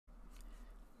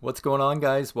What's going on,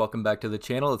 guys? Welcome back to the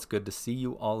channel. It's good to see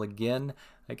you all again.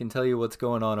 I can tell you what's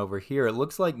going on over here. It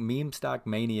looks like meme stock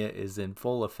mania is in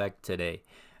full effect today.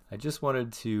 I just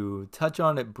wanted to touch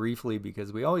on it briefly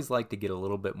because we always like to get a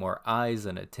little bit more eyes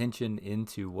and attention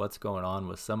into what's going on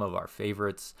with some of our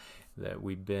favorites that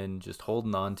we've been just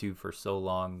holding on to for so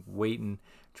long, waiting,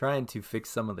 trying to fix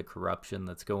some of the corruption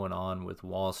that's going on with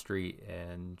Wall Street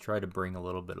and try to bring a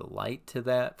little bit of light to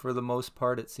that for the most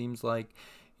part, it seems like.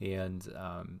 And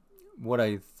what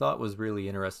I thought was really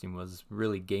interesting was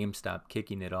really GameStop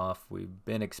kicking it off. We've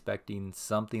been expecting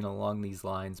something along these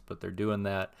lines, but they're doing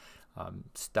that.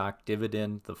 Stock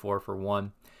dividend, the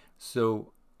 4-for-1.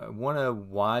 So I want to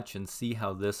watch and see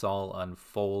how this all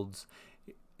unfolds.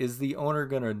 Is the owner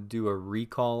going to do a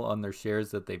recall on their shares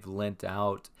that they've lent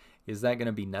out? Is that going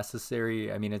to be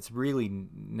necessary? I mean, it's really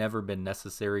never been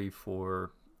necessary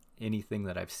for anything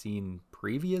that I've seen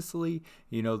previously.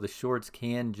 You know, the shorts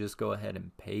can just go ahead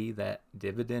and pay that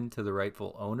dividend to the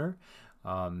rightful owner.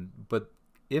 But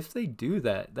if they do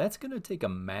that, that's going to take a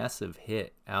massive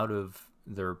hit out of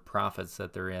their profits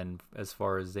that they're in as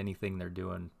far as anything they're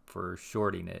doing for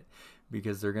shorting it,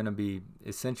 because they're going to be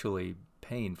essentially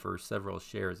paying for several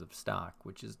shares of stock,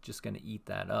 which is just going to eat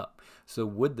that up. So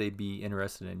would they be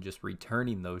interested in just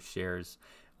returning those shares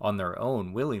on their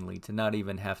own willingly to not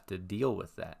even have to deal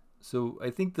with that? So I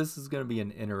think this is going to be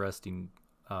an interesting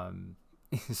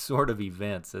sort of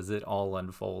events as it all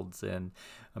unfolds, and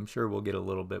I'm sure we'll get a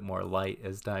little bit more light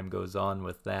as time goes on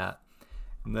with that.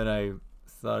 And then I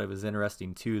thought it was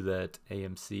interesting too that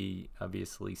AMC,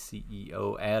 obviously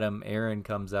CEO Adam Aron,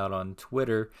 comes out on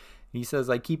Twitter. He says,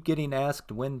 "I keep getting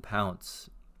asked when pounce.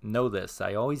 Know this,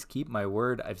 I always keep my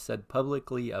word. I've said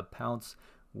publicly a pounce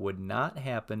would not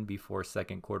happen before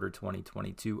second quarter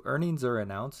 2022 earnings are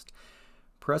announced.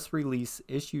 Press release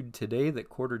issued today that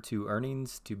quarter two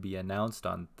earnings to be announced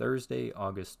on Thursday,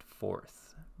 August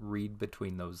 4th. Read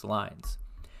between those lines."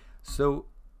 So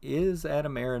is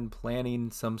Adam Aron planning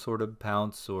some sort of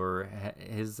pounce, or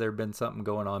has there been something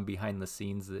going on behind the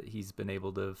scenes that he's been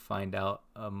able to find out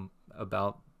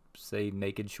about, say,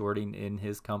 naked shorting in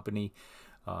his company?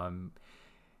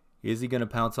 Is he going to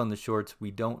pounce on the shorts?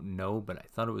 We don't know, but I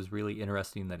thought it was really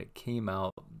interesting that it came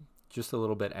out just a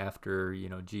little bit after, you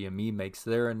know, GME makes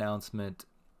their announcement,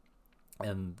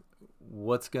 and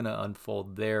what's going to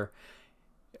unfold there.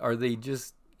 Are they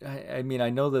just, I mean,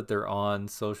 I know that they're on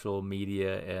social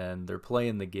media and they're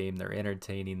playing the game, they're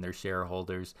entertaining their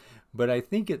shareholders, but I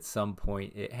think at some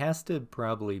point it has to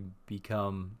probably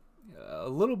become a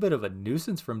little bit of a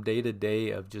nuisance from day to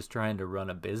day of just trying to run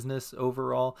a business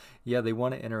overall. Yeah, they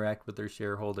want to interact with their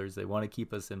shareholders. They want to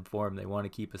keep us informed. They want to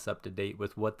keep us up to date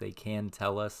with what they can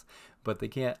tell us, but they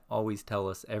can't always tell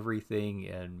us everything,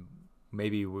 and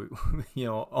maybe we, you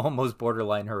know, almost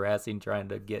borderline harassing, trying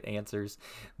to get answers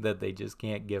that they just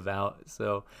can't give out.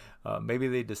 So maybe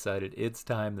they decided it's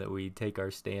time that we take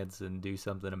our stance and do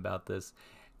something about this.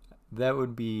 That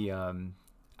would be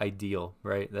ideal,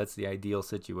 right? That's the ideal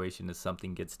situation, is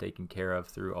something gets taken care of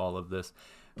through all of this.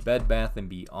 Bed Bath &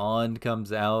 Beyond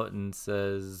comes out and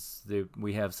says that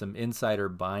we have some insider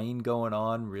buying going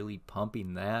on, really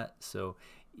pumping that. So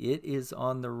it is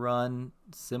on the run,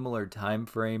 similar time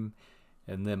frame.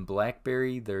 And then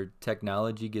BlackBerry, their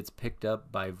technology gets picked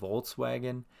up by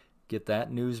Volkswagen. Get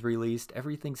that news released.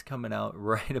 Everything's coming out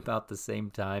right about the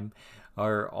same time.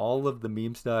 Are all of the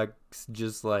meme stocks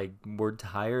just like, we're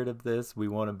tired of this, we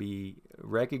want to be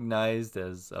recognized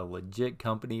as a legit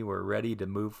company, we're ready to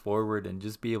move forward and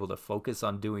just be able to focus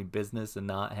on doing business and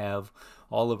not have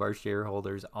all of our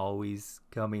shareholders always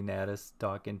coming at us,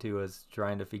 talking to us,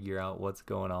 trying to figure out what's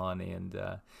going on, and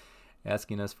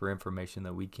asking us for information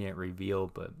that we can't reveal?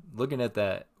 But looking at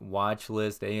that watch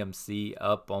list, AMC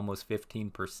up almost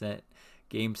 15%,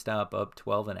 GameStop up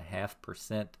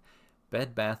 12.5%,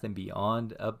 Bed Bath &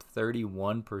 Beyond up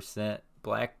 31%,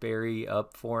 BlackBerry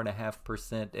up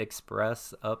 4.5%,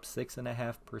 Express up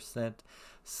 6.5%,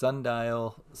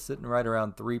 Sundial sitting right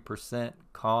around 3%,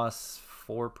 Costs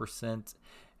 4%.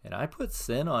 And I put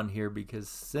Sin on here because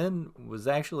Sin was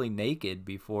actually naked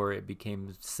before it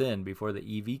became Sin, before the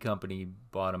EV company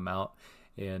bought them out.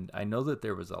 And I know that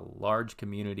there was a large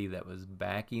community that was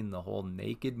backing the whole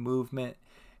naked movement.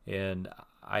 And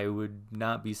I would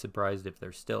not be surprised if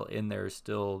they're still in there,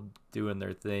 still doing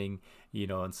their thing, you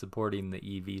know, and supporting the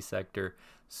EV sector.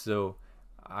 So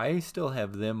I still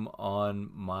have them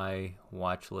on my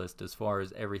watch list as far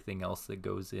as everything else that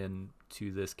goes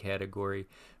into this category.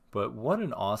 But what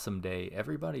an awesome day.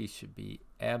 Everybody should be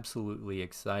absolutely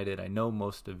excited. I know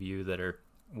most of you that are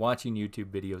watching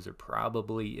YouTube videos are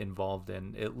probably involved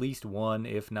in at least one,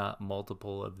 if not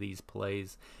multiple, of these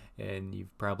plays. and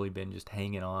you've probably been just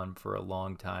hanging on for a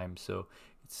long time. So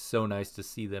it's so nice to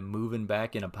see them moving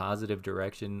back in a positive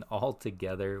direction all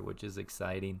together, which is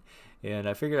exciting. And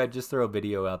I figured I'd just throw a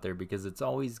video out there because it's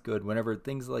always good whenever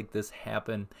things like this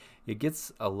happen. It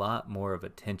gets a lot more of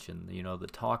attention. You know, the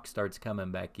talk starts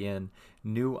coming back in.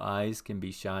 New eyes can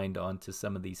be shined onto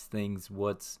some of these things.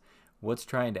 What's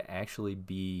trying to actually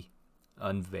be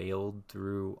unveiled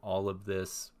through all of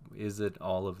this? Is it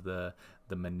all of the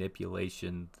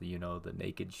manipulation, you know, the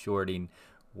naked shorting?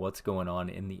 What's going on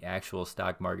in the actual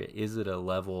stock market? Is it a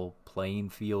level playing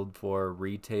field for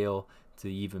retail to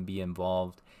even be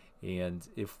involved? And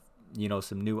if, you know,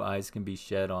 some new eyes can be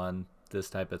shed on this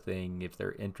type of thing, if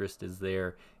their interest is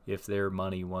there, if their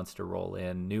money wants to roll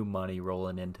in, new money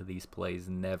rolling into these plays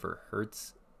never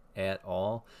hurts at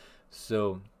all.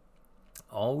 So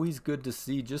always good to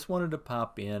see. Just wanted to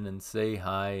pop in and say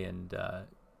hi and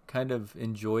kind of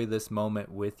enjoy this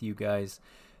moment with you guys.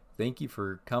 Thank you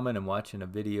for coming and watching a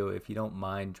video. If you don't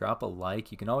mind, drop a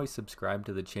like. You can always subscribe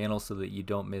to the channel so that you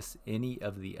don't miss any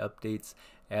of the updates.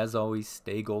 As always,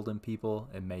 stay golden, people,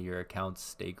 and may your accounts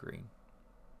stay green.